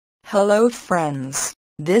Hello friends,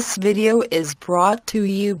 this video is brought to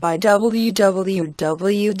you by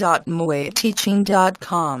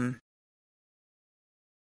www.moeteaching.com.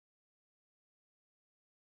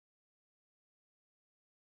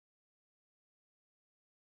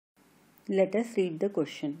 Let us read the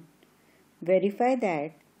question. Verify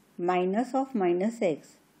that minus of minus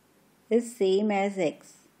x is same as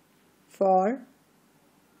x for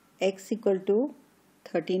x equal to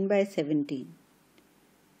 13 by 17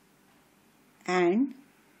 and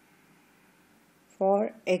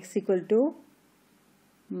for x equal to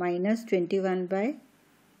minus 21 by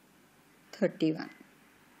 31.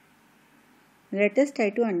 Let us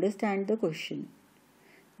try to understand the question.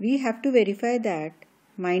 We have to verify that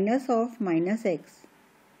minus of minus x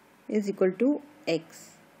is equal to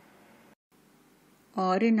x,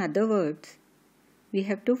 or in other words, we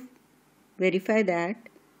have to verify that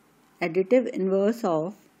additive inverse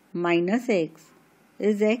of minus x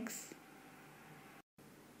is x.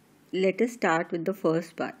 Let us start with the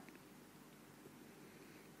first part.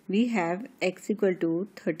 We have x equal to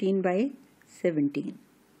 13 by 17.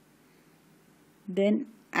 Then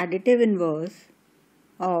additive inverse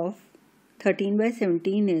of 13 by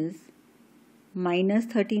 17 is minus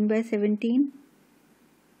 13 by 17.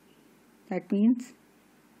 That means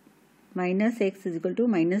minus x is equal to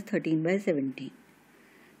minus 13 by 17.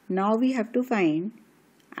 Now we have to find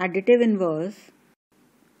additive inverse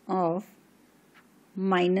of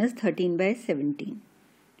minus 13 by 17.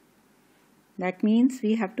 That means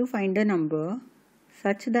we have to find a number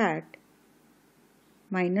such that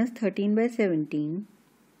minus 13 by 17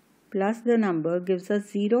 plus the number gives us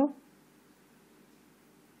 0.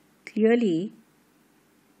 Clearly,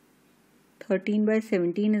 13 by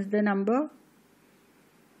 17 is the number.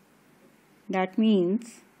 That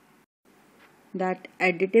means that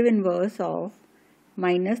additive inverse of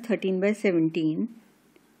minus 13 by 17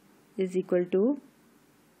 is equal to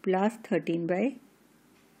plus 13 by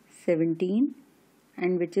 17,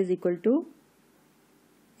 and which is equal to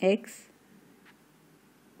x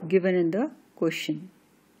given in the question,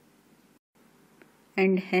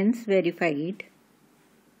 and hence verified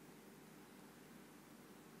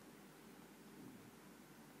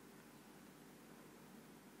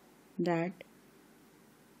that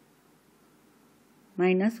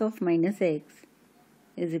minus of minus x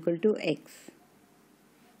is equal to x.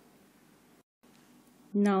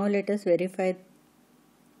 Now let us verify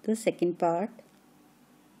the second part.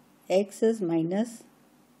 X is minus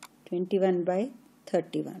 21 by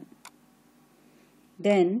 31.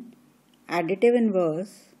 Then additive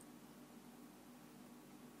inverse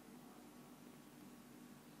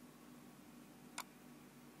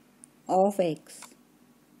of x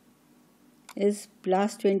is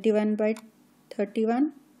plus 21 by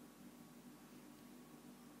 31.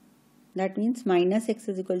 That means minus x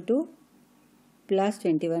is equal to plus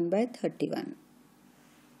 21 by 31.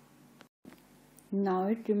 Now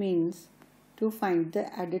it remains to find the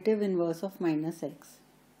additive inverse of minus x.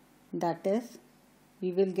 That is,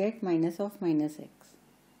 we will get minus of minus x.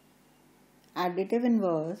 Additive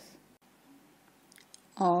inverse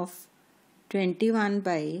of 21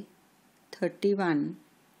 by 31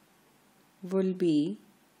 will be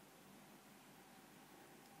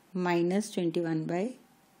minus 21 by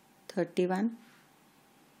 31.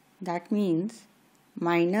 That means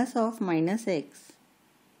minus of minus x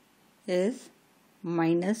is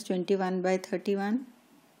minus 21 by 31,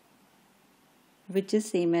 which is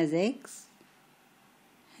same as x.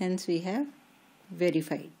 Hence we have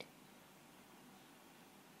verified.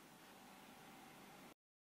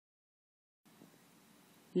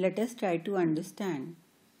 Let us try to understand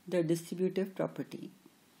the distributive property.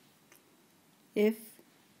 If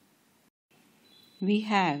we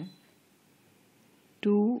have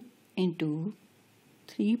 2 into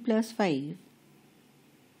 3 plus 5,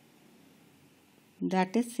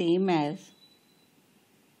 that is same as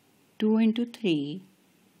 2 into 3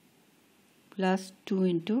 plus 2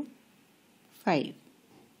 into 5.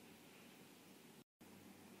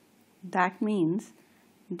 That means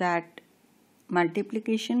that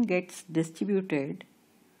multiplication gets distributed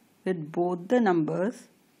with both the numbers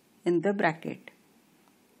in the bracket.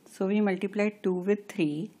 So we multiply 2 with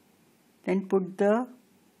 3, then put the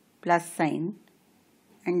plus sign,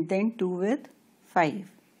 and then 2 with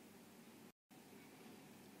 5.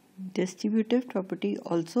 Distributive property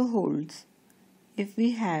also holds if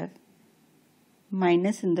we have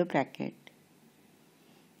minus in the bracket.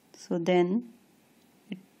 So then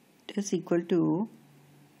it is equal to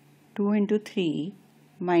 2 into 3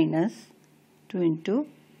 minus 2 into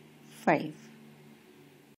 5.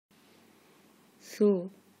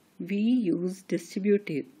 So we use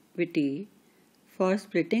distributivity for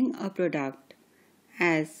splitting a product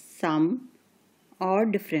as sum or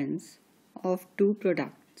difference of two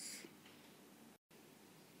products.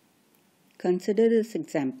 Consider this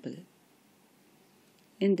example.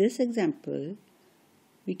 In this example,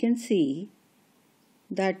 we can see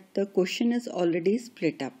that the quotient is already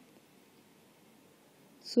split up.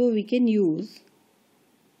 So we can use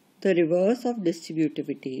the reverse of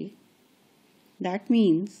distributivity. That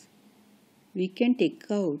means we can take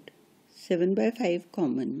out 7 by 5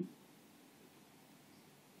 common.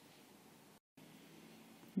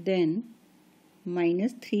 Then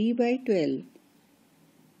minus 3 by 12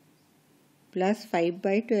 plus 5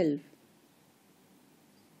 by 12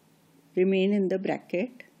 remain in the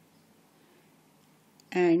bracket,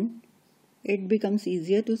 and it becomes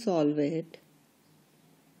easier to solve it.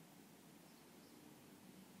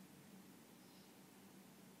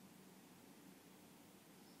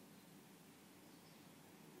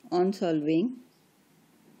 On solving,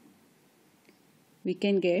 we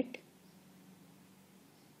can get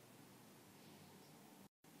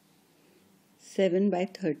 7 by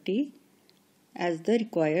 30 as the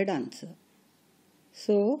required answer.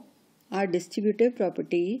 So, our distributive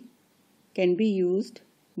property can be used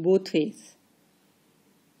both ways.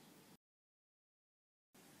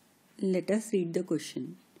 Let us read the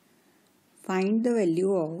question. Find the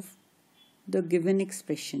value of the given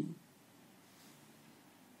expression.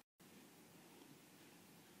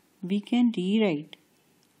 We can rewrite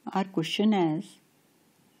our question as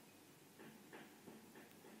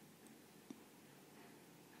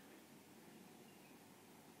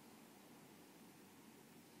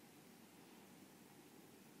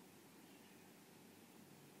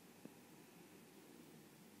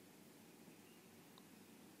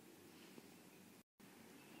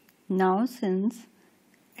now, since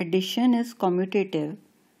addition is commutative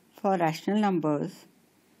for rational numbers,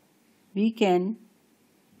 we can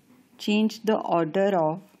change the order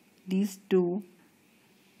of these two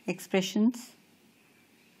expressions.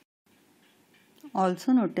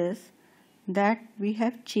 Also notice that we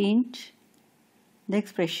have changed the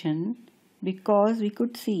expression because we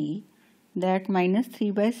could see that minus 3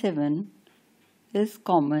 by 7 is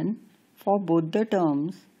common for both the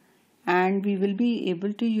terms, and we will be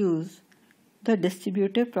able to use the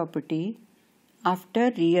distributive property after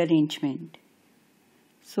rearrangement.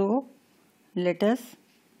 So let us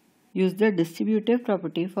use the distributive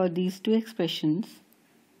property for these two expressions.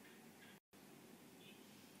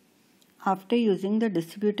 After using the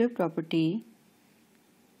distributive property,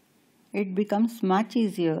 it becomes much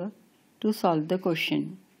easier to solve the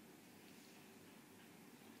question.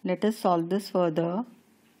 Let us solve this further.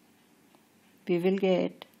 We will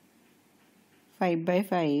get 5 by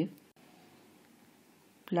 5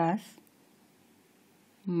 plus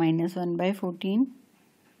minus 1 by 14.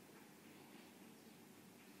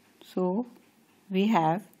 So we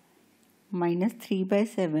have minus 3 by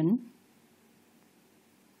 7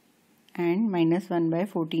 and minus 1 by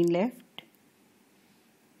 14 left.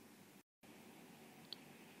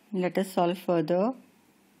 Let us solve further.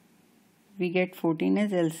 We get 14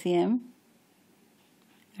 as LCM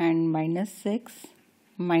and minus 6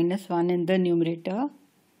 minus 1 in the numerator,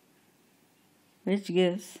 which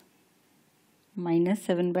gives minus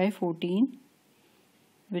 7 by 14,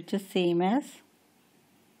 which is same as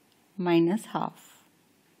minus half,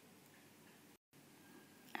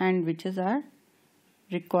 and which is our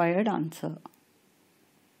required answer.